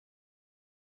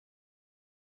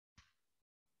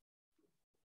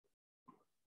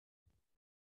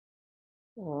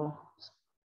Uh,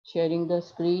 Sharing the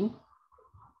screen.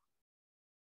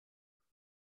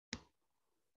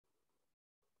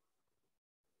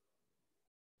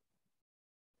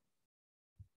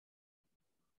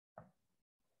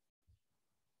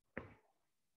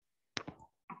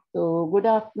 So good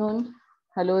afternoon.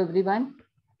 Hello everyone.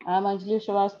 I'm Anjali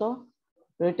Srivastava,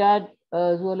 retired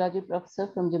zoology professor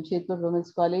from Jamshedpur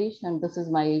Women's College, and this is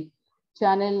my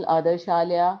channel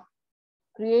Adarshalaya,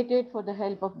 created for the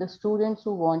help of the students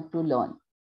who want to learn.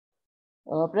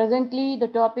 Presently, the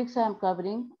topics I am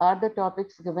covering are the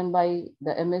topics given by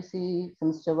the MSc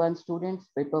Semester 1 students,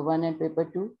 paper 1 and paper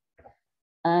 2.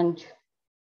 And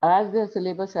as the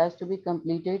syllabus has to be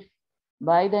completed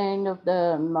by the end of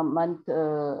the month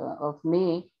of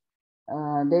May,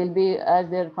 they'll be, as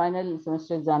their final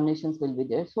semester examinations will be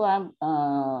there. So I'm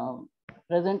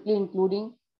presently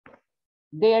including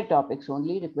their topics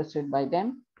only requested by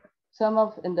them. Some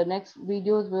of in the next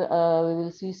videos, we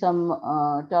will see some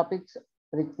topics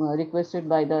requested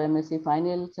by the MSc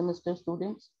final semester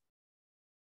students.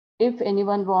 If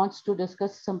anyone wants to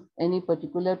discuss any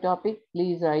particular topic,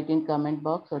 please write in comment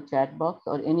box or chat box,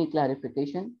 or any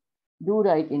clarification, do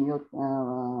write in your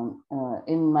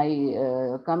in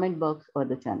my comment box or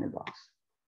the channel box.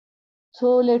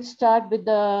 So let's start with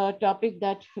the topic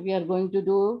that we are going to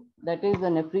do, that is the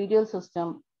nephridial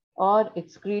system or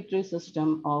excretory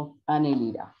system of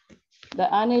Annelida. The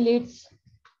annelids,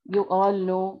 you all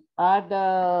know, are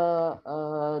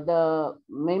the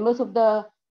members of the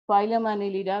Phyllum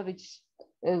Annelida, which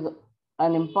is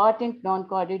an important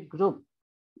non-chordate group,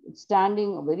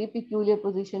 standing a very peculiar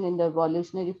position in the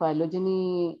evolutionary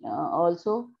phylogeny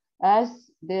also, as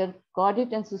their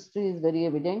chordate ancestry is very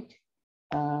evident.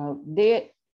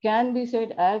 They can be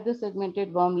said as the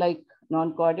segmented worm-like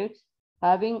non-chordates,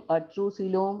 having a true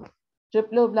coelom,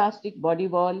 triploblastic body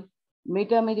wall,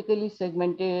 metamedically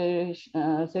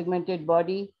segmented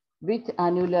body with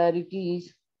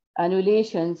annulations,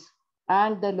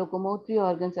 and the locomotory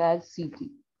organs as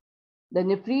CT. The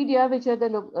nephridia, which are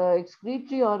the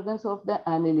excretory organs of the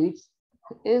annelids,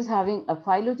 is having a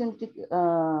phylogenetic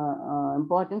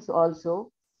importance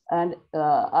also, and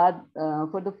are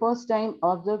for the first time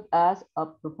observed as a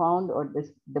profound or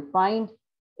defined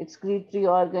excretory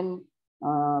organ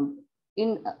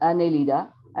in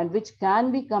Annelida, and which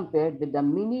can be compared with the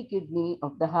mini kidney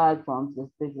of the higher forms, this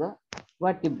is the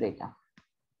vertebrata.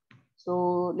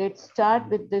 So let's start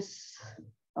with this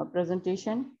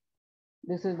presentation.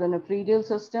 This is the nephridial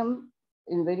system.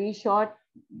 In very short,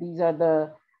 these are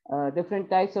the different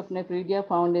types of nephridia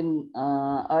found in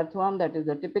earthworm, that is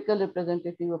the typical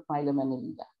representative of Phyllum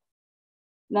Annelida.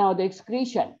 Now, the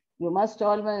excretion. You must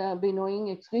all be knowing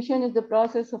excretion is the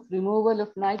process of removal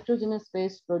of nitrogenous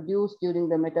waste produced during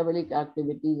the metabolic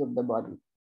activities of the body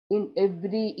in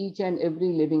each and every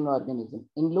living organism.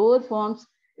 In lower forms,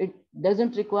 it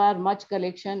doesn't require much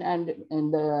collection, and in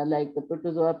the like the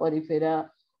protozoa, porifera,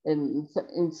 in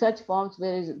such forms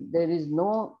where there is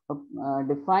no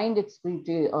defined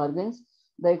excretory organs,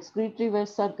 the excretory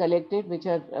wastes are collected, which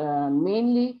are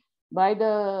mainly by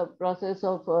the process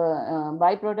of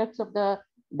byproducts of the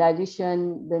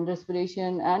digestion, then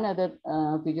respiration, and other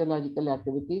physiological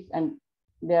activities, and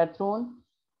they are thrown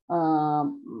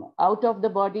out of the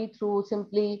body through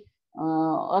simply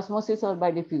osmosis or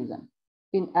by diffusion.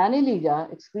 In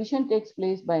Annelida, excretion takes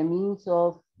place by means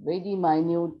of very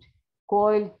minute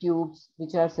coiled tubes,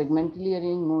 which are segmentally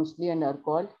arranged mostly and are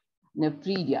called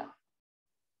nephridia.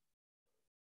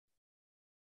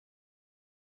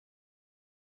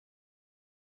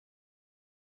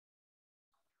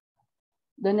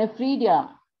 The nephridia,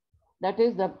 that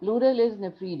is the plural is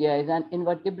nephridia, is an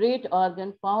invertebrate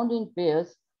organ found in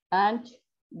pairs, and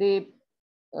they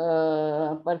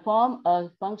perform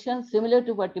a function similar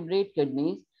to vertebrate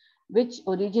kidneys, which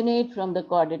originate from the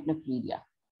chordate nephridia.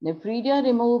 Nephridia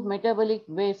remove metabolic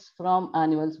waste from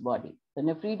animal's body. The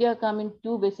nephridia come in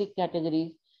two basic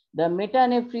categories, the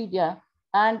metanephridia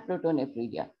and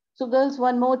protonephridia. So girls,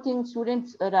 one more thing,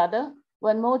 students,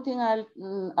 one more thing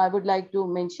I would like to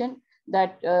mention,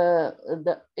 that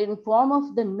in form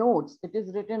of the notes, it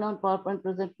is written on PowerPoint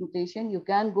presentation. You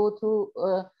can go through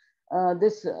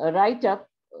this write-up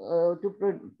to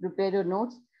prepare your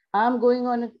notes. I'm going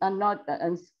on not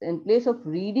in place of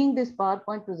reading this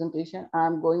PowerPoint presentation,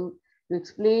 I'm going to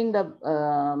explain the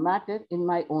matter in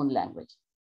my own language.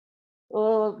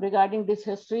 Regarding this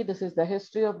history, this is the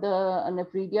history of the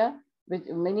nephridia, which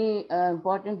many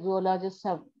important zoologists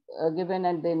have given,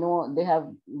 and they know they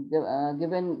have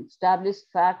given established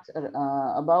facts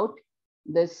about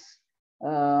this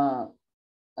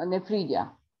nephridia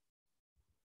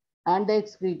and the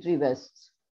excretory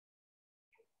wastes.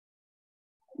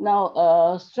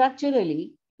 Now,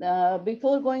 structurally,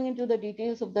 before going into the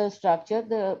details of the structure,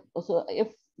 so if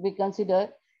we consider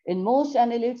in most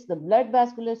annelids, the blood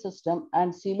vascular system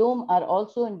and coelom are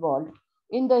also involved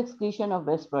in the excretion of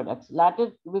waste products.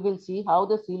 Later, we will see how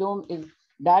the coelom is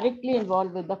directly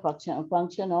involved with the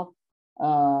function of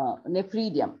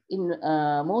nephridium in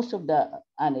most of the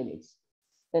annelids.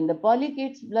 When the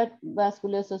polychaete's blood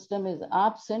vascular system is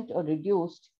absent or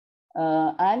reduced,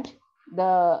 and the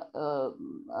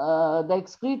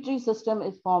excretory system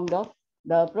is formed of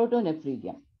the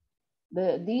protonephridium.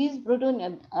 The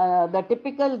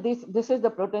typical, this is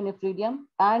the protonephridium,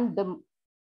 and the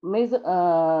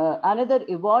another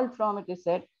evolved from it is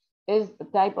said is a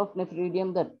type of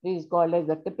nephridium that is called as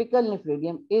the typical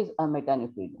nephridium is a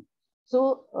metanephridium.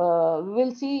 So we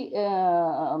will see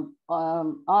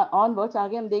onwards,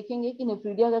 आगे हम देखेंगे कि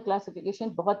nephridia का classification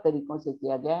बहुत तरीकों से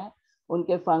किया गया है,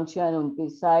 उनके फंक्शन, उनकी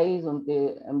साइज, उनके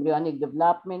एम्ब्रियोनिक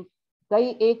डेवलपमेंट, कई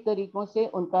एक तरीकों से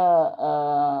उनका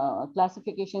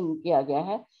क्लासिफिकेशन किया गया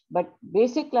है. बट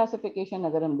बेसिक क्लासिफिकेशन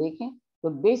अगर हम देखें तो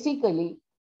बेसिकली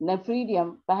नेफ्रीडियम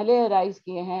पहले अराइज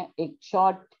किए हैं एक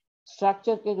शॉर्ट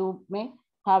स्ट्रक्चर के रूप में,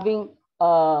 having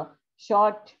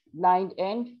short blind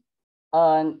and,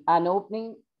 an opening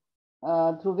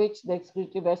through which the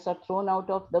excretory wastes are thrown out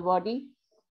of the body,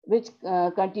 which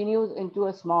continues into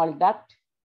a small duct.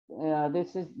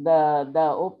 This is the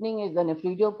opening is the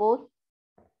nephridiopore.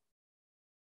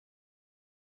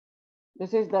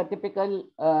 This is the typical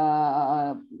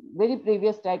very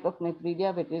previous type of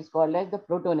nephridia, which is called as the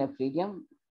protonephridium,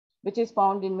 which is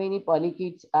found in many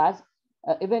polychaetes as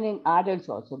even in adults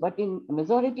also. But in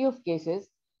majority of cases,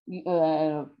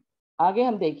 आगे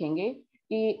हम देखेंगे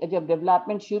कि जब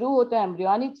development शुरू होता है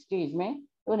embryonic stage में,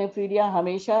 तो नेफ्रीडिया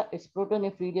हमेशा इस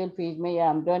प्रोटोनेफ्रीडियल फेज में या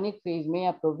एम्ब्रियोनिक फेज में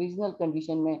या प्रोविजनल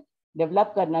कंडीशन में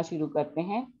डेवलप करना शुरू करते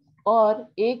हैं. और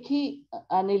एक ही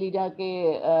एनेलिडा के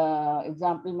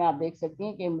एग्जाम्पल में आप देख सकते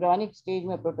हैं कि एम्ब्रियोनिक स्टेज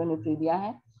में प्रोटोनेफ्रीडिया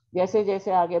है, जैसे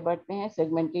जैसे आगे बढ़ते हैं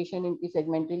सेगमेंटेशन इनकी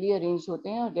सेगमेंटली अरेंज होते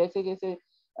हैं, और जैसे जैसे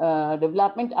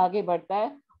डेवलपमेंट आगे बढ़ता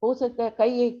है, हो सकता है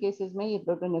कई एक केसेस में ये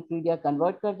प्रोटोनेफ्रीडिया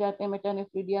कन्वर्ट कर जाते हैं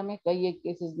मेटानेफ्रीडिया में, कई एक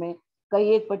केसेस में कई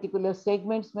एक पर्टिकुलर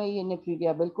सेगमेंट्स में ये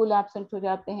नेफ्रीडिया बिल्कुल एब्सेंट हो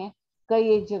जाते हैं, कई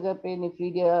एक जगह पे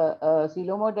नेफ्रीडिया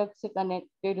सीलोमोडक्ट से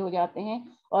कनेक्टेड हो जाते हैं,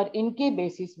 और इनके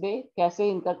बेसिस पे कैसे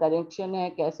इनका कनेक्शन है,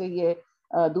 कैसे ये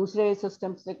दूसरे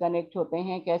सिस्टम से कनेक्ट होते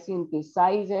हैं, कैसी इनकी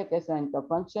साइज है, कैसा इनका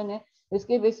फंक्शन है,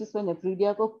 इसके बेसिस पे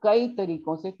नेफ्रीडिया को कई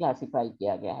तरीकों से क्लासिफाई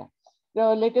किया गया है.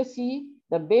 So let us see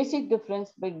the basic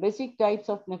difference, but basic types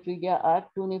of nephridia are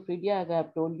two nephridia, as I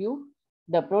have told you,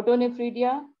 the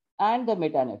protonephridia and the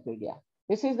metanephridia.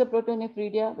 This is the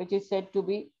protonephridia, which is said to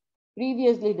be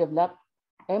previously developed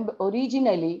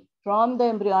originally from the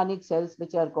embryonic cells,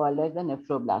 which are called as the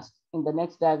nephroblasts. In the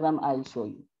next diagram, I'll show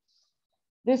you.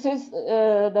 This is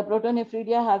the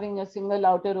protonephridia having a single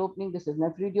outer opening. This is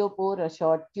nephridiopore, a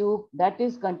short tube that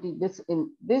is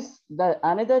the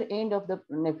another end of the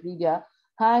nephridia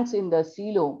hangs in the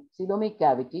coelomic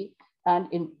cavity, and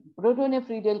in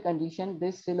protonephridial condition,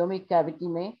 this coelomic cavity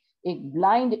में एक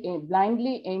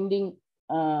blindly ending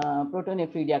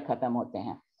protonephridia खत्म होते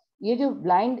हैं. ये जो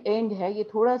blind end है, ये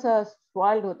थोड़ा सा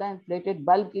swirled होता है, inflated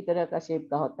bulb की तरह का shape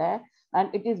का होता है,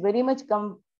 and it is very much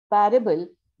comparable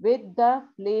with the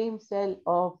flame cell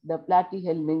of the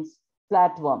platyhelminth's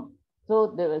flatworm. So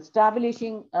the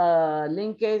establishing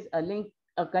linkage,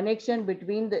 a connection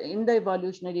between in the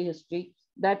evolutionary history,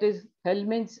 that is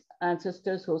helminth's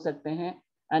ancestors हो सकते हैं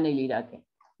Annelida के.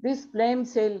 This flame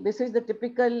cell, this is the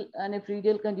typical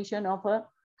nephridial condition of a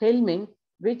helminth,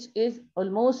 which is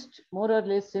almost more or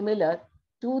less similar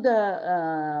to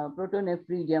the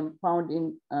protonephridium found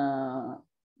in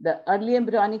the early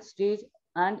embryonic stage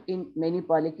and in many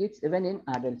polychaetes, even in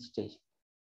adult stage.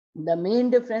 The main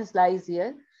difference lies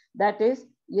here, that is,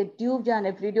 ये tube जहाँ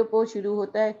नेफ्रिडियोपोर शुरू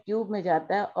होता है, tube में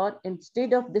जाता है, और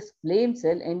instead of this flame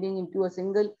cell ending into a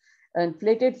single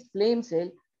inflated flame cell,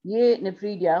 ये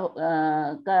नेफ्रिडिया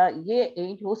का ये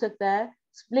एंड हो सकता है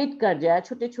स्प्लिट कर जाए,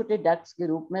 छोटे छोटे डक्ट्स के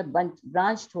रूप में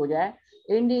ब्रांच्ड हो जाए,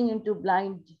 ending into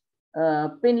blind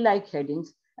pin-like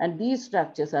headings, and these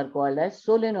structures are called as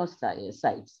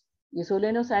solenocytes. ये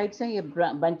सोलेनोसाइट्स हैं, ये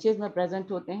बंचेज में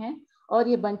प्रेजेंट होते हैं, और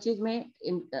ये बंचेज में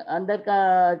अंदर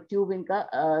का ट्यूब इनका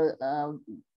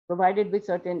provided with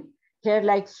certain hair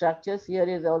like structures. Here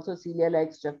is also cilia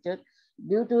like structure.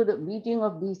 Due to the beating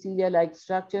of these cilia like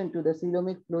structure into the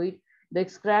coelomic fluid, the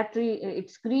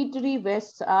excretory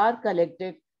wastes are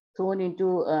collected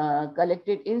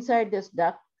inside this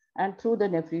duct, and through the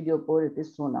nephridiopore it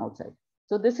is thrown outside.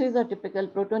 So this is a typical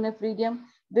protonephridium.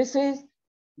 This is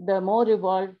the more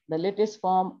evolved, the latest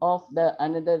form of the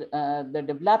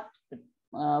developed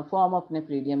form of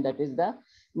nephridium, that is the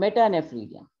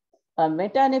metanephridium.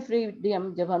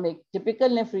 मेटानेफ्रीडियम जब हम एक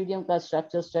typical nephridium का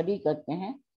structure study करते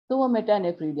हैं तो वो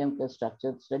मेटानेफ्रीडियम का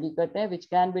structure study करते हैं, which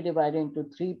can be divided into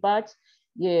 3 parts.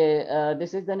 ये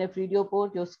दिस इज द नेफ्रीडियोपोर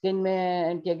जो स्किन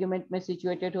में इंटेगुमेंट में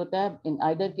सिचुएटेड होता है in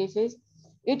either cases.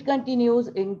 It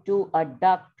continues into a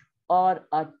duct और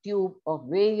a tube of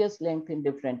various length in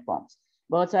different forms.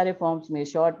 बहुत सारे फॉर्म्स में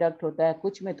शॉर्ट डक्ट होता है,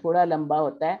 कुछ में थोड़ा लंबा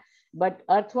होता है, बट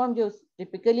अर्थवर्म जो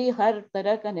टिपिकली हर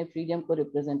तरह का नेफ्रीडियम को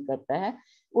रिप्रेजेंट करता है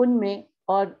उनमें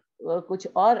और कुछ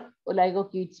और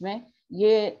ओलाइगोकीट्स में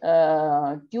ये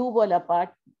ट्यूब वाला पार्ट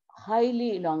हाईली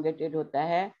इलोंगेटेड होता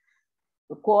है,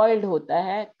 कॉइल्ड होता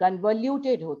है,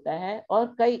 कन्वोल्यूटेड होता है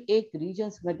और कई एक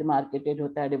रीजन्स में डिमार्केटेड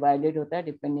होता है, डिवाइडेड होता है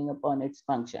depending upon its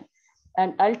function.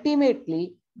 And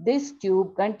ultimately this tube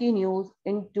continues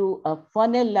into a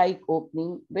funnel like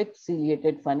opening with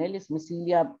ciliated funnel. इसमें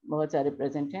cilia बहुत सारे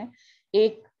present हैं.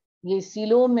 एक ये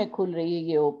सीलोम में खुल रही है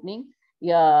ये ओपनिंग,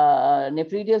 या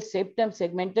नेफ्रीडियल सेप्टम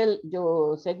सेगमेंटल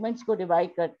जो सेगमेंट्स को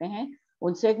डिवाइड करते हैं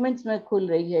उन सेगमेंट्स में खुल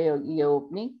रही है ये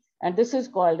opening, and this is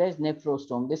called as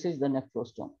nephrostome. This is the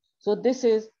nephrostome. So this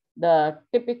is the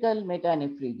typical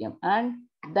metanephridium,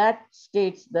 and that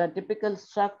states the typical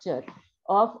structure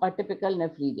of a typical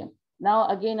nephridium. Now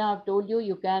again I have told you,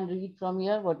 you can read from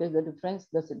here what is the difference.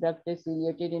 The duct is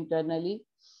ciliated internally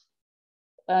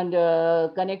and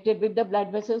connected with the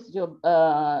blood vessels.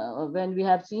 When we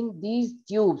have seen these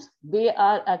tubes, they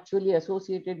are actually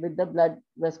associated with the blood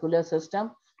vascular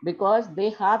system because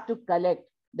they have to collect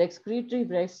the excretory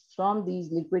waste from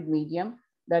these liquid medium,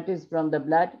 that is from the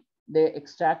blood. They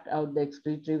extract out the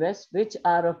excretory waste, which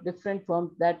are of different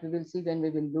forms that we will see when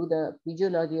we will do the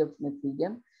physiology of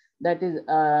nephridium. That is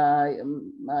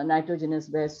nitrogenous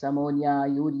waste, ammonia,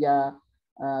 urea,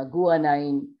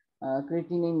 guanine,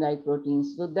 creatinine-like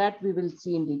proteins. So that we will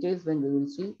see in details when we will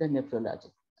see the nephrology.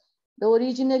 Though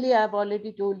originally I have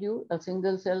already told you a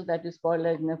single cell that is called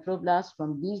as nephroblast.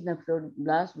 From these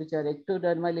nephroblasts, which are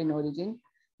ectodermal in origin,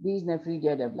 these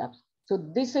nephridia develops. So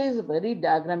this is a very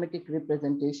diagrammatic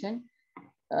representation.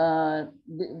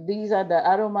 These are the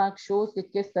arrow mark shows कि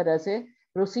किस तरह से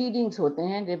proceedings होते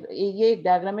हैं. ये एक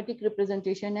diagrammatic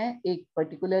representation है, एक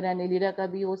पर्टिकुलर एनेलिडा का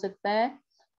भी हो सकता है,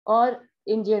 और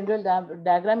इन जनरल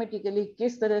डायग्रामेटिकली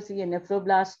किस तरह से ये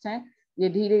नेफ्रोब्लास्ट हैं, ये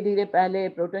धीरे धीरे पहले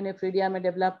प्रोटोनेफ्रीडिया में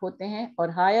डेवलप होते हैं और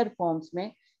हायर फॉर्म्स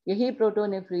में यही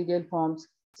प्रोटोनेफ्रीडियल फॉर्म्स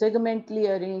सेगमेंटली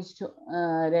अरेंज्ड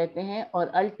रहते हैं और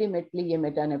अल्टीमेटली ये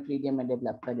मेटानेफ्रीडियम में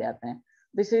डेवलप कर जाते हैं.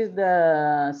 दिस इज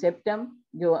द सेप्टम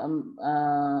जो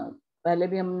पहले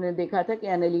भी हमने देखा था कि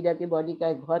एनेलिडा की बॉडी का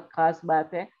एक बहुत खास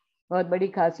बात है, बहुत बड़ी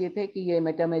खासियत है कि ये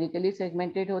मेटामेरिकली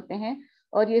सेगमेंटेड होते हैं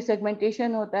और ये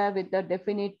सेगमेंटेशन होता है with the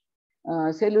definite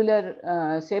cellular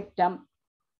septum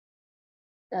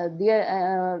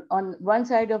on one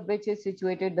side of which is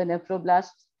situated the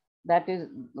nephroblast, that is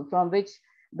from which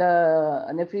the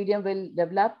nephridium will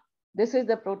develop. This is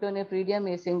the protonephridium.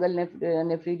 ये single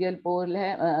nephridial pore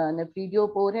है,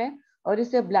 nephridiopore है और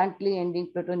इससे bluntly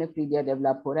ending protonephridia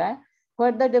develop हो रहा है.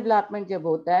 Further development जब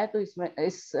होता है तो इसमें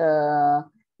इस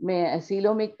में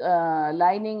सीलोमिक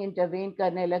लाइनिंग इंटरवेन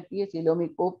करने लगती है,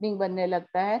 सीलोमिक ओपनिंग बनने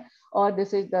लगता है और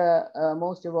this is the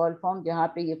most evolve form जहाँ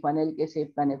पे ये फनल के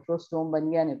शेप का नेफ्रोस्टोम बन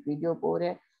गया, नेफ्रिडियोपोर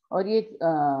है और ये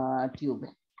ट्यूब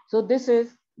है. So this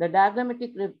is the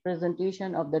diagrammatic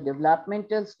representation of the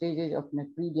developmental stages of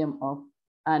nephridium of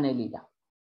Annelida.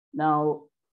 Now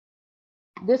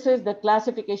this is the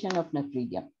classification of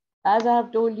nephridium. As I have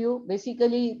told you,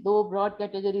 basically दो broad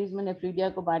categories में nephridia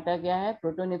को बांटा गया है,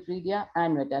 protonephridia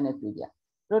and metanephridia.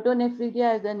 Protonephridia,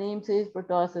 as the name says,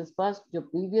 protos is first, जो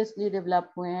previously develop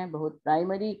हुए हैं, बहुत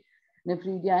primary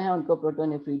nephridia हैं, उनको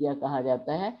protonephridia कहा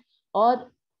जाता है. और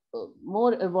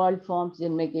more evolved forms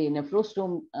जिनमें कि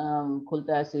nephrostome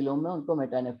खुलता है सीलोम में, उनको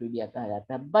metanephridia कहा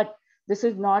जाता है. But this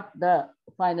is not the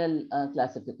final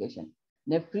classification.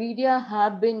 Nephridia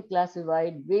have been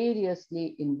classified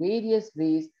variously in various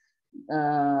ways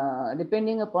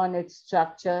depending upon its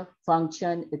structure,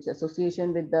 function, its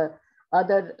association with the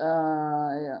other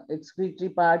excretory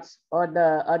parts or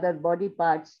the other body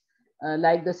parts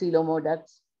like the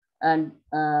coelomoducts, and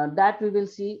that we will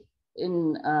see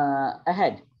in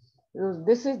ahead.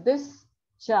 This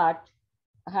chart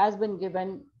has been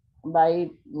given by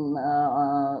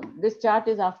this chart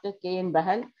is after K and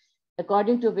Bahal,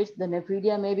 according to which the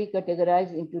nephridia may be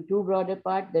categorized into two broader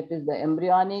parts, that is the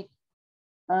embryonic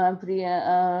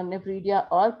nephridia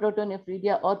or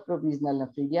protonephridia or provisional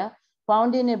nephridia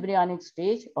found in embryonic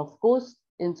stage. Of course,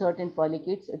 in certain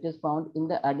polychaetes, it is found in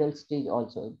the adult stage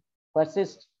also,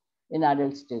 persists in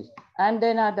adult stage. And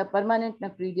then are the permanent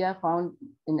nephridia found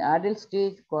in adult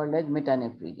stage called as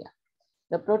metanephridia.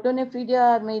 The protonephridia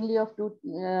are mainly of two.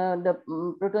 The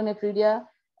protonephridia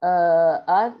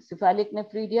are cephalic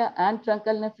nephridia and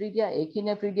truncal nephridia. एक ही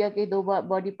nephridia के दो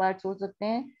body parts हो सकते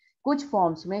हैं. कुछ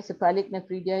forms में cephalic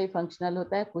nephridia ही functional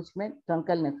होता है, कुछ में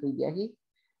truncal nephridia ही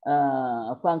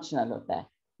functional होता है.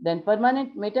 Then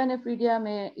permanent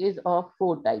metanephridia is of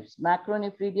 4 types.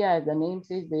 Macronephridia, as the name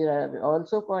says, they are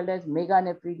also called as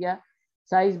meganephridia.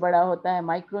 Size बड़ा होता है.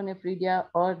 Micronephridia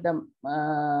or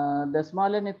the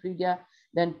smaller nephridia.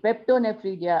 Then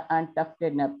peptonephridia and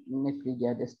tufted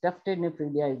nephridia. This tufted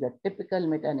nephridia is the typical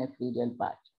metanephridial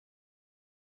part.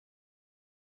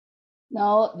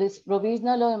 Now, this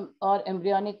provisional or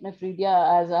embryonic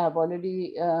nephridia, as I have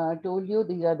already told you,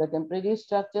 these are the temporary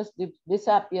structures that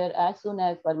disappear as soon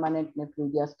as permanent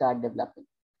nephridia start developing.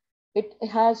 It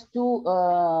has two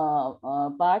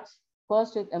parts.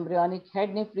 First is embryonic head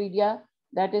nephridia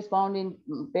that is found in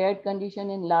paired condition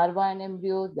in larva and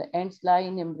embryos. The ends lie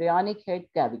in embryonic head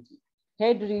cavity.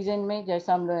 Head region में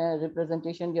जैसा हम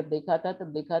representation जब देखा था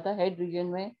तब देखा था head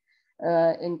region में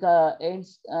इनका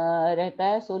ends रहता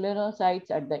है.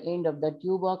 Solenocytes at the end of the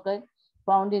tube occur,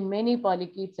 found in many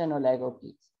polychaetes and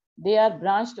oligochaetes. They are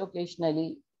branched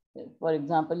occasionally, for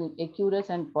example in Echurus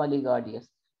and Polygordius.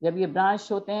 जब ये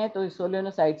branch होते हैं तो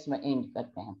solenocytes में end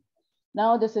करते हैं.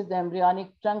 Now this is the embryonic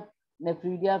trunk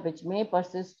nephridia, which may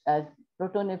persist as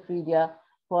protonephridia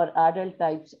for adult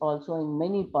types also in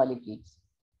many polychaetes.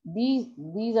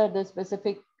 These are the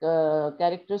specific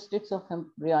characteristics of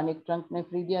embryonic trunk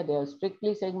nephridia. They are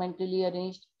strictly segmentally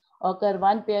arranged, occur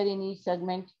one pair in each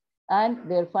segment, and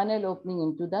their funnel opening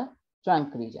into the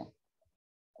trunk region.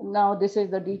 Now this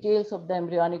is the details of the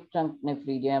embryonic trunk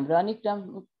nephridia. Embryonic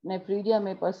trunk nephridia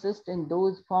may persist in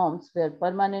those forms where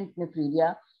permanent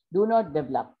nephridia do not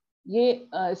develop. ये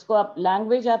इसको आप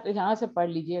language आप यहाँ से पढ़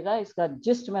लीजिएगा. इसका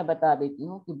gist मैं बता देती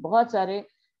हूँ कि बहुत सारे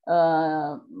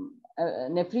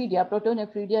नेफ्रीडिया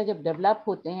प्रोटोनेफ्रीडिया जब डेवलप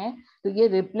होते हैं तो ये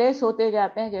रिप्लेस होते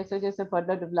जाते हैं जैसे जैसे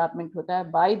फर्दर डेवलपमेंट होता है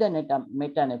by the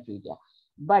metanephridia.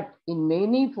 But in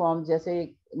many forms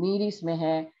जैसे नीरिस में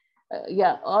है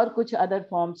या और कुछ अदर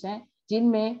फॉर्म्स हैं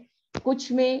जिनमें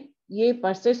कुछ में ये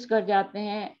परसिस्ट कर जाते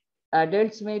हैं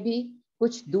एडल्ट्स में भी,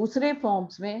 कुछ दूसरे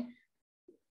फॉर्म्स में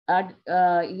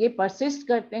ये परसिस्ट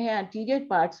करते हैं एंटीरियर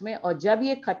पार्ट्स में, और जब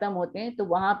ये खत्म होते हैं तो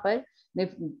वहां पर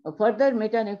फर्दर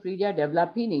मेटानेफ्रीडिया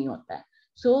डेवलप ही नहीं होता है.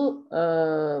 सो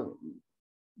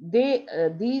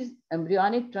these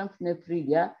embryonic trunk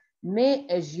nephridia may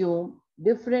assume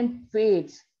different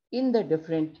fates in the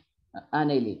different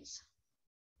annelids.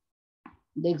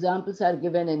 The examples are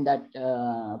given in that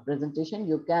presentation.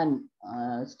 You can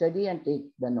study and take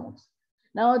the notes.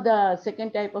 Now the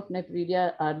second type of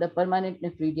nephridia are the permanent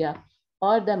nephridia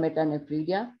or the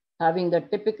metanephridia, having the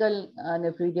typical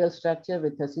nephridial structure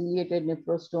with a ciliated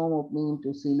nephrostome opening into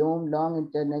coelom, long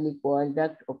internally coiled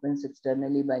duct opens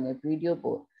externally by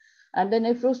nephrodiopore. And the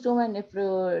nephrostome and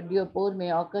nephrodiopore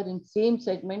may occur in same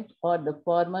segment or the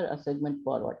former a segment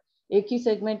forward. एक ही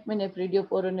segment में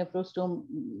नेफ्रिडियोपोर और नेफ्रोस्टोम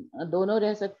दोनों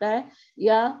रह सकता है,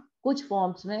 या कुछ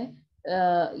forms में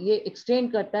ये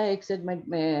एक्सटेंड करता है. एक सेगमेंट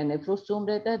में नेफ्रोस्टोम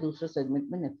रहता है, दूसरे सेगमेंट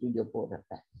में नेफ्रिडियोपोर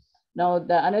रहता है. Now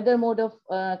the another mode of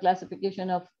classification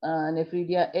of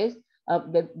nephridia is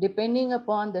depending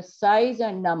upon the size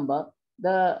and number,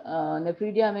 the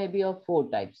nephridia may be of 4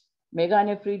 types.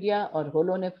 Meganephridia or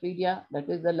holonephridia, that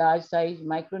is the large size,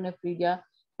 micronephridia,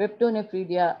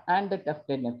 peptonephridia, and the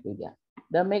tufted nephridia.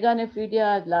 The meganephridia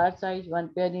are large size, 1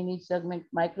 pair in each segment.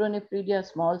 Micronephridia,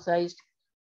 small sized,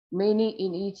 many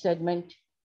in each segment.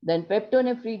 Then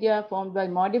peptonephridia formed by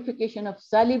modification of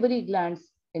salivary glands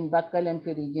in buccal and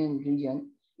pharyngeal region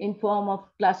in form of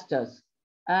clusters.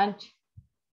 And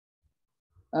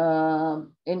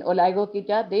in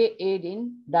oligochaeta, they aid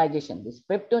in digestion. This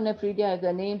peptonephridia, as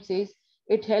the name says,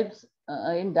 it helps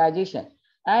in digestion.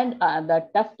 And the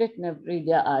tufted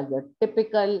nephridia are the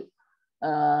typical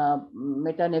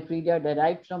metanephridia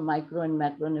derived from micro and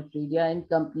macronephridia in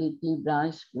completely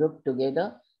branched grouped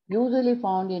together, usually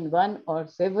found in one or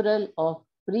several of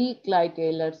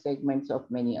precliteal segments of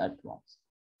many earthworms.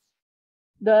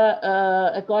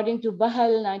 According to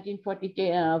Bahal,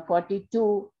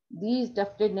 1942, these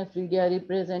tufted nephridia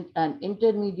represent an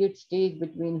intermediate stage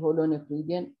between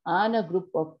holonephridian and a group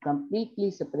of completely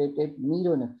separated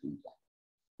meronephridia.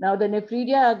 Now, the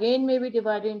nephridia again may be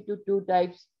divided into 2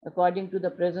 types according to the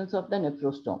presence of the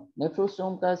nephrostome.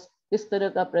 Nephrostome का किस तरह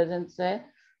का presence है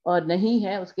और नहीं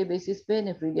है, उसके basis पे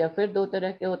nephridia फिर 2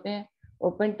 तरह के होते हैं.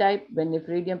 Open type, when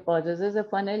nephridium possesses a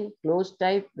funnel. Closed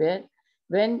type,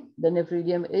 when the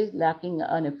nephridium is lacking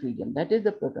a nephridium, that is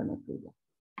the protonephridia.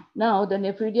 Now, the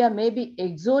nephridia may be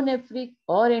exonephric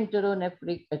or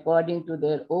enteronephric according to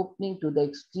their opening to the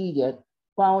exterior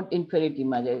found in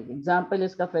Pheretima. Example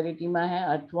इसका Pheretima है,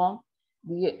 earthworm.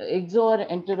 ये एक्सो और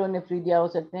एंटेरोनेफ्रीडिया हो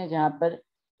सकते हैं, जहाँ पर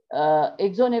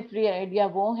एक्सोनेफ्रीडिया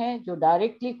वो हैं जो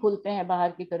डायरेक्टली खुलते हैं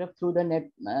बाहर की तरफ थ्रू द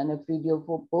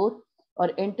नेफ्रीडियोपोर,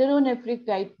 और एंटेरोनेफ्रिक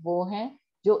टाइप वो हैं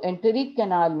जो एंटेरिक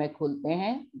कैनाल में खुलते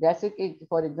हैं, जैसे कि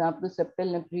फॉर एग्जांपल सेप्टल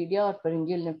नेफ्रीडिया और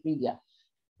फेरिंजियल नेफ्रीडिया।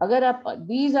 अगर आप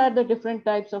these are the different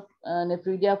types of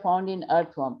nephridia found in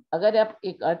earthworm. अगर आप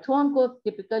एक अर्थवॉर्म को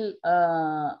टिपिकल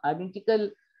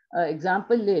आइडेंटिकल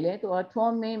एग्जाम्पल ले लें, तो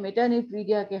अर्थवॉर्म में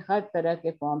मेटानेफ्रीडिया के हर तरह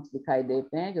के फॉर्म्स दिखाई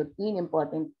देते हैं, जो 3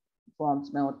 इंपॉर्टेंट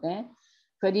फॉर्म्स में होते हैं: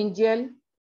 फेरिंजियल,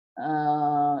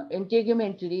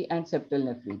 इंटेगुमेंटरी एंड सेप्टल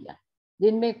नेफ्रीडिया,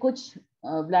 जिनमें कुछ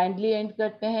ब्लाइंडली एंड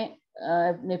करते हैं,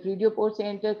 नेफ्रीडियोपोर से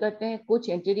एंटर करते हैं, कुछ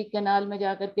एंटेरिक कैनाल में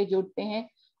जाकर के जुड़ते हैं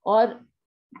और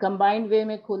कंबाइंड वे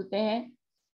में खुलते हैं।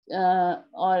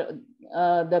 और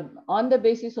on the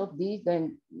basis of these the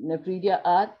nephridia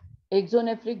are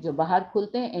एक्सोनेफ्रिक, जो बाहर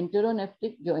खुलते हैं,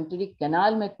 एंटेरोनेफ्रिक, जो एंटेरिक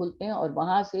कैनाल में खुलते हैं और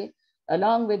वहां से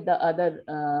along with the other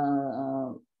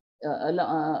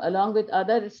along with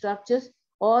other structures,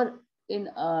 or in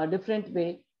a different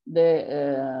way they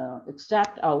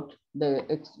extract out the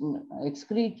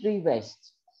excretory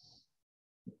waste.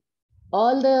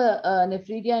 All the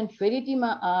nephridia and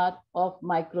ferritima are of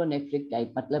micronephric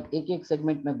type, मतलब एक एक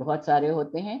सेगमेंट में बहुत सारे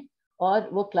होते हैं और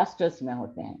वो क्लस्टर्स में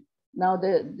होते हैं. Now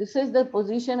this is the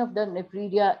position of the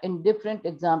nephridia in different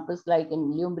examples, like in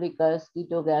lumbricus,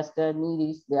 Ketogaster,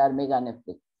 Nereis, they are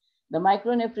meganephric. The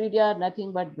micronephridia are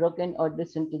nothing but broken or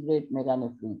disintegrate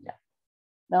meganephridia.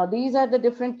 Now these are the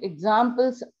different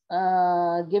examples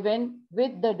given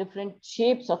with the different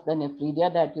shapes of the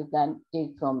nephridia that you can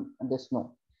take from this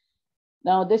note.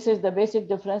 Now this is the basic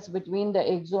difference between the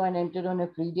exo and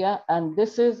enteronephridia, and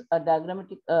this is a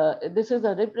diagrammatic, this is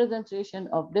a representation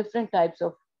of different types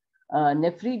of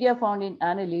nephridia found in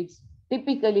annelids,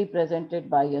 typically presented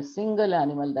by a single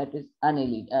animal, that is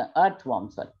annelid,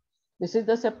 earthworm. Sorry. This is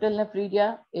the septal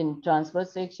nephridia in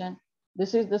transverse section.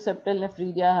 This is the septal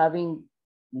nephridia having,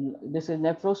 this is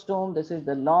nephrostome. This is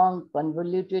the long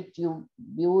convoluted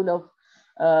tubule of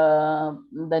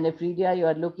the nephridia. You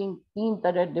are looking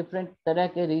 3 different तरह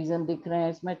के region दिख रहे हैं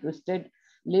इसमें: twisted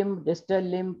limb, distal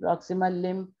limb, proximal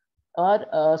limb,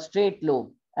 or straight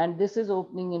lobe. And this is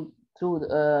opening in through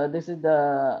this is the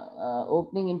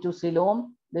opening into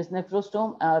coelom, this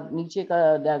nephrostome. और नीचे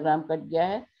का diagram cut गया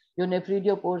है जो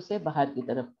nephridiopour से बाहर की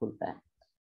तरफ खुलता है.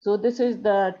 So this is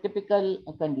the typical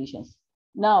conditions.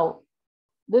 Now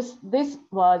this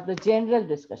was the general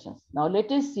discussions. Now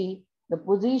let us see the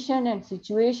position and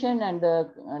situation and the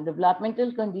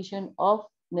developmental condition of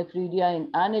nephridia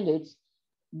in annelids,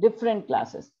 different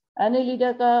classes.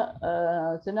 Annelida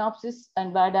का synopsis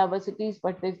and biodiversities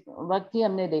पढ़ते वक्त ही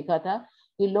हमने देखा था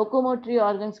कि locomotory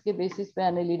organs के basis पे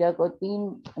annelida को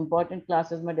 3 important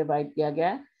classes में divide किया गया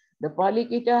है. The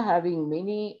polychaeta having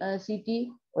many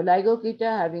CT,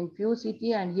 oligochaeta having few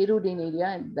CT, and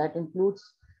hirudinaria, and that includes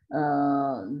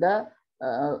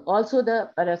also the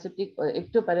parasitic or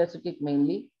ectoparasitic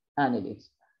mainly annelids.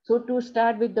 So to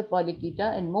start with the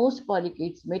polychaeta, and most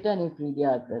polychaetes metanephridia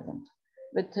are present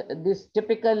with this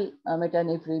typical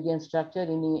metanephridian structure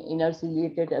in inner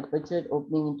ciliated aperture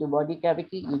opening into body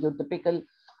cavity. ये जो typical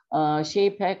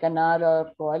shape है, canal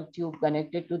or coil tube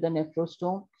connected to the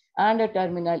nephrostome, and a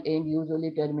terminal end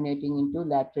usually terminating into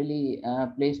laterally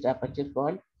placed aperture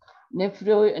called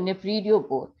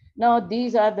nephridiopore. Now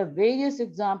these are the various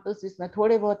examples. इसमें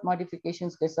थोड़े बहुत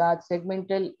modifications के साथ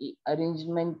segmental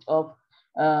arrangement of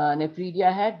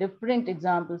nephridia है. Different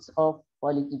examples of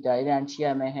polychaeta.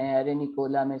 Erantia में है,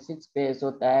 Arenicola में 6 pairs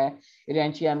होता है,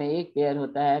 Erantia में 1 pair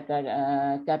होता है,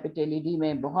 Capitalidae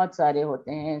में बहुत सारे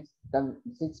होते हैं,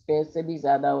 6 pairs से भी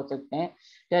ज़्यादा हो सकते हैं,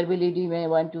 Terbilidae में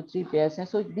 1 to 3 pairs हैं.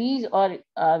 So these are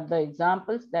the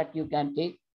examples that you can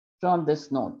take from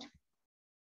this note.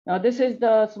 Now this is the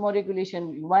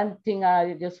osmoregulation. One thing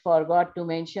I just forgot to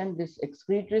mention, this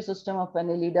excretory system of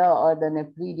Annelida or the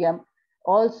nephridium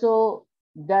also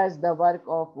does the work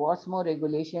of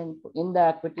osmoregulation in the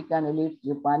aquatic annelids.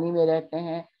 जो पानी में रहते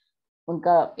हैं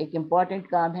उनका एक important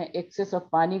काम है excess of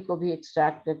पानी को भी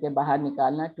extract करके बाहर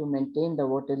निकालना to maintain the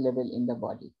water level in the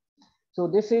body. So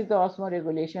this is the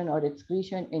osmoregulation or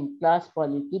excretion in class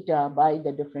Polychaeta by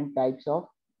the different types of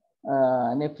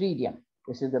nephridium.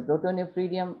 This is the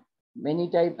protonephridium. Many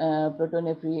type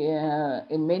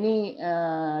in many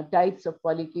types of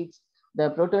polychaetes,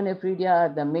 the protonephridia are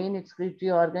the main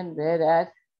excretory organ, whereas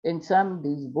in some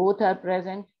these both are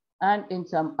present, and in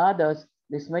some others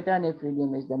this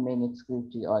metanephridium is the main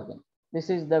excretory organ.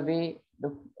 This is the way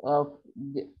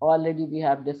already we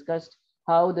have discussed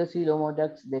how the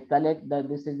coelomoducts they collect.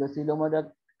 This is the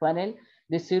coelomoduct funnel.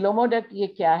 This सिलोमोडक्ट ये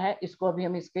क्या है, इसको अभी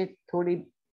हम इसके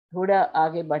थोड़ा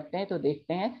आगे बढ़ते हैं तो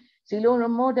देखते हैं.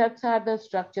 Coelomoducts are the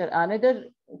structure, another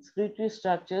excretory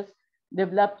structures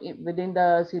developed within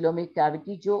the coelomic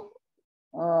cavity, जो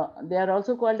they are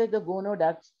also called as the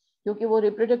gonoducts, क्योंकि वो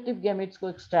रिप्रोडक्टिव गैमेट्स को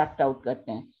एक्सट्रैक्ट आउट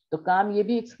करते हैं. तो काम ये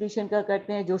भी एक्सक्रीशन का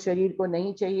करते हैं, जो शरीर को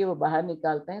नहीं चाहिए वो बाहर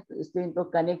निकालते हैं, तो इसलिए इनको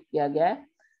कनेक्ट किया गया है.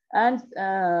 And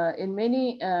in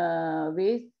many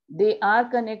ways they are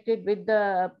connected with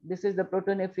the, this is the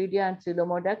protonephridia and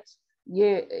coelomoducts,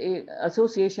 ये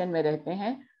association में रहते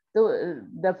हैं. तो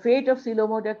the fate of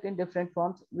coelomoduct in different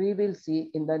forms we will see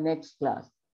in the next class,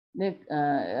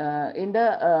 in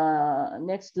the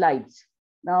next slides.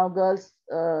 Now girls,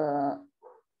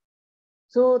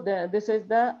 so this is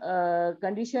the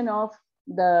condition of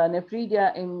the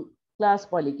nephridia in class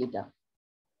Polychaeta.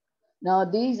 Now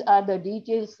these are the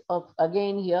details of,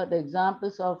 again here, the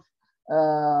examples of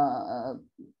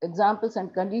examples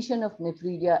and condition of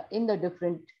nephridia in the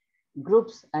different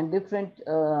groups and different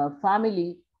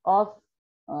family of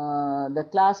the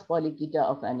class Polychaeta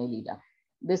of Annelida.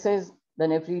 This is the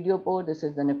nephridiopore, this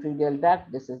is the nephridial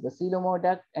duct, this is the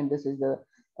coelomoduct, and this is the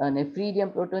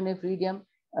nephridium, protonephridium.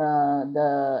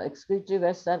 The excretory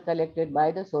vests are collected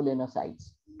by the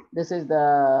solenocytes. This is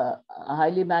the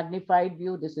highly magnified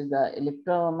view, this is the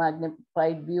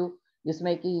electromagnified view,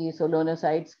 जिसमें कि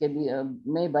सोलोनोसाइट्स के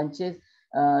में bunches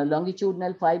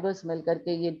longitudinal fibres मिल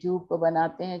करके ये tube को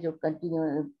बनाते हैं, जो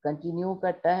कंटिन्यू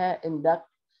करता है इन duct,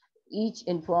 each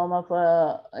in form of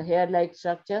hair like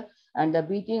structure, and the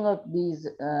beating of these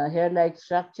hair like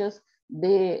structures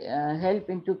they help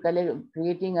into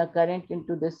creating a current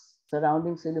into this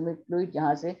surrounding coelomic fluid,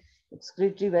 जहाँ से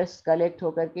एक्सक्रीटरी वेस्ट कलेक्ट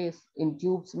होकर के इन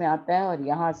tubes में आता है और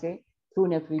यहाँ से थ्रू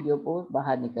नेफ्रिडियोपोर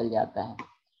बाहर निकल जाता है.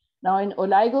 Now in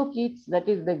oligochaetes, that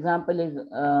is the example is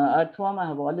earthworm, I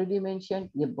have already mentioned.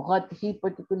 ये बहुत ही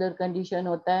particular condition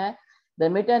होता है. The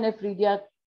metanephridia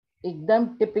एकदम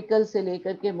typical से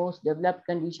लेकर के most developed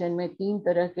condition में 3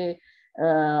 तरह के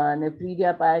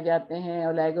nephridia पाए जाते हैं.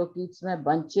 Oligochaetes में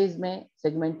bunches में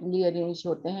segmentally arranged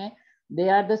होते हैं. They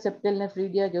are the septal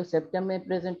nephridia, जो septum में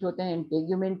present होते हैं.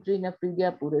 Integumentary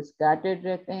nephridia पूरे scattered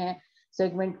रहते हैं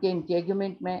segment के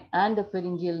integument में, and the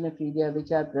pharyngeal nephridia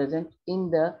which are present in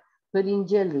the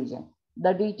pharyngeal region.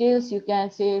 The details you can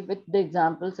say with the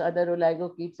examples, other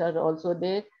oligochaetes are also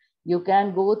there. You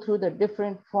can go through the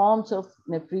different forms of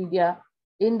nephridia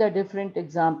in the different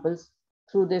examples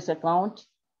through this account.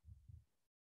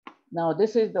 Now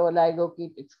this is the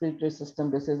oligochaete excretory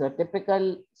system. This is a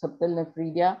typical septal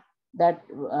nephridia that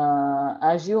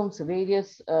assumes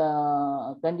various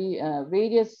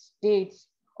states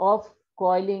of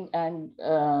coiling and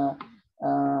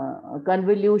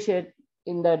convolution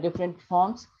in the different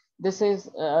forms. This is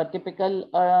typical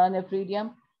nephridium.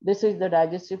 This is the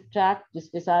digestive tract,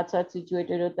 जिसके साथ साथ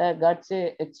situated होता है, gut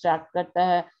से extract करता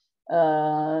है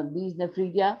these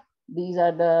nephridia. These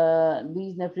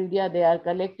nephridia, they are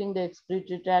collecting the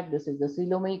excretory tract. This is the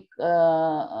coelomic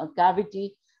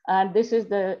cavity, and this is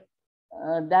the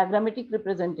diagrammatic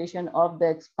representation of the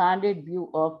expanded view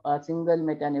of a single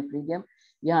metanephridium.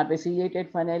 यहाँ पे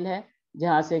ciliated funnel है,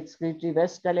 जहाँ से excretory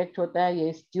waste collect होता है, ये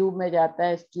इस tube में जाता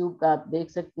है. इस ट्यूब का आप देख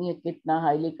सकती हैं कितना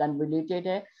highly convoluted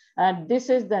है. And this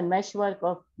is the meshwork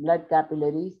of blood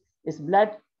capillaries. इस blood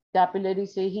capillary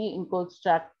से ही इनको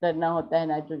extract करना होता है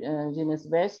nitrogenous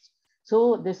waste.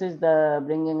 So this is the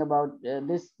bringing about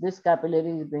this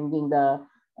capillary is bringing the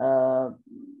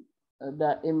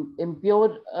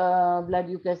impure blood.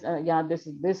 You can यहाँ this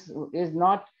is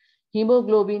not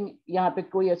hemoglobin, यहाँ पे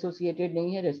कोई associated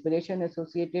नहीं है, respiration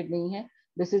associated नहीं है.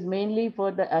 This is mainly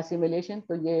for the assimilation.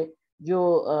 तो ये जो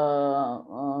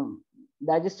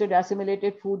digested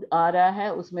assimilated food आ रहा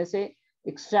है, उसमें से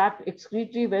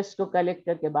excretory waste को collect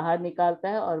करके बाहर निकालता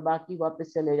है और बाकी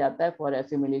वापस चले जाता है for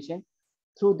assimilation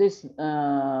through this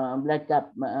blood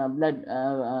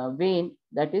vein,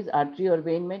 that is artery और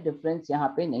vein में difference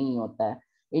यहाँ पे नहीं होता है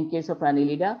in case of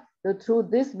Annelida. So through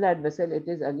this blood vessel, it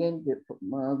is again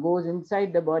goes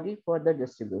inside the body for the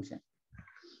distribution.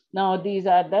 Now this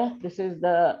is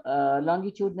the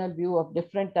longitudinal view of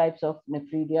different types of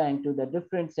nephridia into the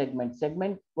different segments.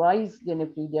 Segment wise ये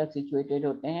nephridia situated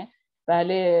होते हैं.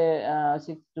 पहले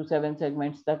 6 to 7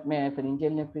 segments तक में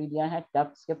pharyngeal nephridia है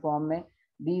ducts के form में.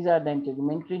 These are the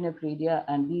integumentary nephridia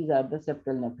and these are the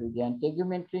septal nephridia.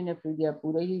 Integumentary nephridia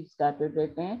पूरे ही scattered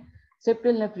रहते हैं.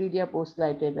 Septal nephridia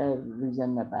postlateral region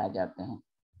में पाए जाते हैं.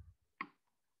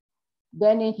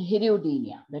 Then in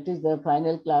hirudinea, that is the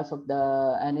final class of the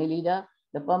Annelida,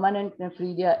 the permanent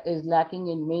nephridia is lacking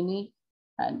in many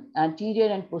anterior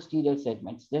and posterior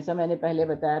segments. जैसा मैंने पहले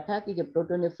बताया था कि जब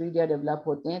protonephridia develop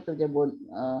होते हैं तो जब वो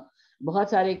बहुत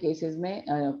सारे केसेस में,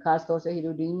 खासतौर से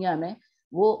हीरोडीनिया में,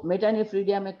 वो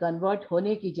मेटानेफ्रीडिया में कन्वर्ट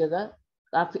होने की जगह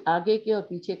काफी आगे के और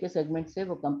पीछे के सेगमेंट से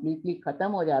वो कंप्लीटली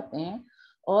खत्म हो जाते हैं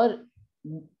और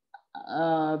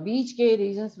बीच के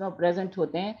रीजन्स में प्रेजेंट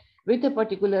होते हैं with a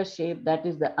particular shape, that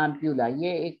is the ampulla.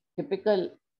 ये एक टिपिकल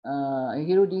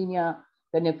हीरोडीनिया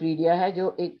का नेफ्रीडिया है,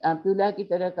 जो एक एम्प्यूला की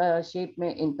तरह का शेप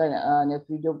में इनका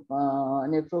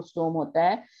नेफ्रोस्टोम होता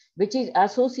है, which is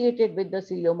associated with the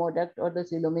coelomoduct or the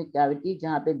coelomic cavity,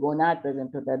 जहाँ पे गोनाड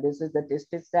प्रेजेंट होता है। This is the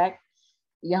testis sac.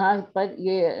 यहाँ पर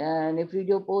ये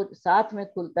नेफ्रीडियोपोर साथ में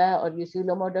खुलता है और ये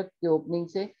coelomoduct के ओपनिंग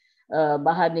से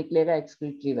बाहर निकलेगा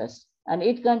excretory vest, and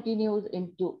it continues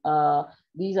into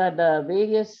these are the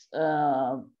various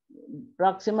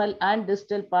proximal and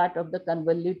distal part of the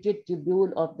convoluted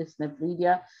tubule of this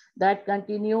nephridia that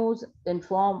continues in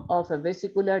form of a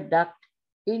vesicular duct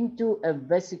into a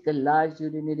vesicle, large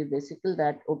urinary vesicle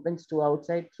that opens to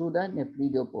outside through the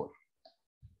nephridiopore.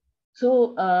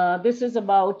 So this is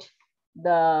about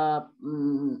the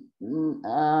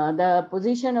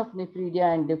position of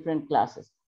nephridia in different classes.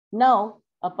 Now,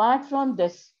 apart from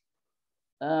this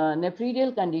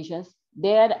nephridial conditions,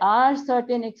 there are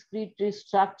certain excretory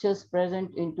structures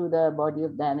present into the body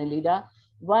of the Annelida.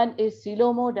 One is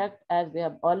coelomoduct, as we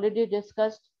have already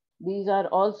discussed. These are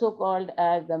also called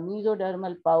as the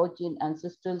mesodermal pouch in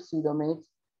ancestral coelomates,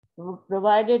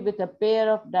 provided with a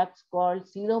pair of ducts called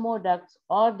coelomoducts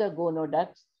or the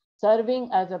gonoducts, serving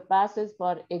as a passage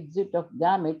for exit of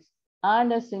gametes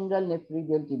and a single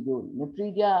nephridial tubule.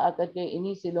 Nephridia आकर के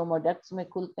इन्हीं coelomoducts में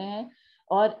खुलते हैं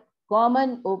और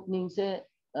common opening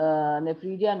से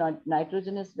nephridia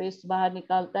nitrogenous waste बाहर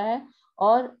निकालता है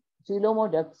और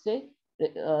coelomoduct से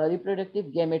रिप्रोडक्टिव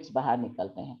गैमेट्स बाहर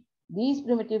निकलते हैं. These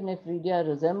primitive nephridia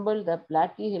resemble the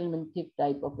platyhelminthic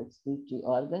type of excretory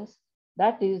organs.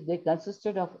 That is, they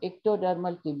consisted of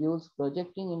ectodermal tubules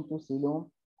projecting into coelom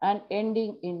and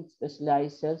ending in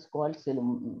specialized cells called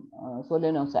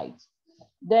solenocytes.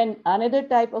 Then another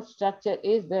type of structure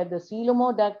is where the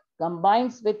coelomoduct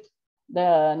combines with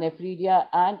the nephridia,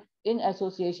 and in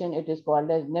association it is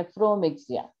called as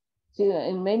nephromixia. See,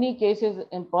 in many cases,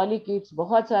 in polychaetes,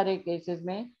 बहुत सारे cases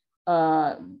में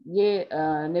ये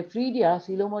nephridia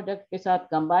coelomoduct के साथ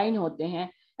combine होते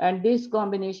हैं, and this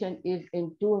combination is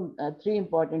in three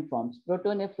important forms.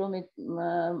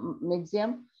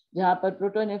 Protonephromyxium, जहाँ पर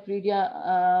protonephridia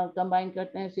combine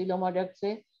करते हैं coelomoduct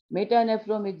से,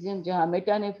 metanephromyxium, जहाँ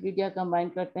metanephridia combine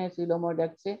करते हैं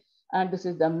coelomoduct से, and this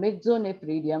is the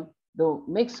myxonephridium, the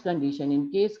mixed condition in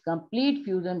case complete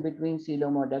fusion between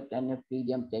coelomoduct and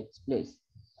nephridium takes place.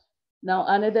 Now,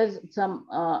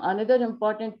 another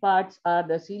important parts are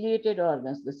the ciliated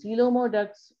organs. The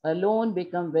coelomoducts alone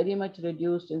become very much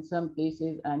reduced in some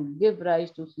cases and give rise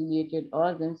to ciliated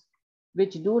organs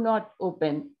which do not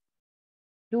open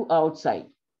to outside.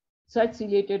 Such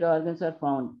ciliated organs are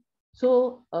found.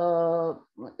 So,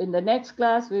 in the next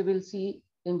class, we will see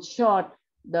in short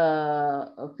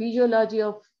the physiology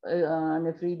of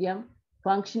nephridium,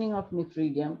 functioning of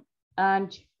nephridium,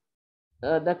 and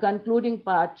the concluding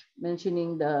part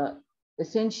mentioning the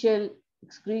essential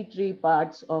excretory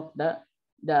parts of the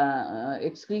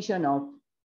excretion of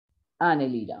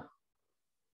Annelida.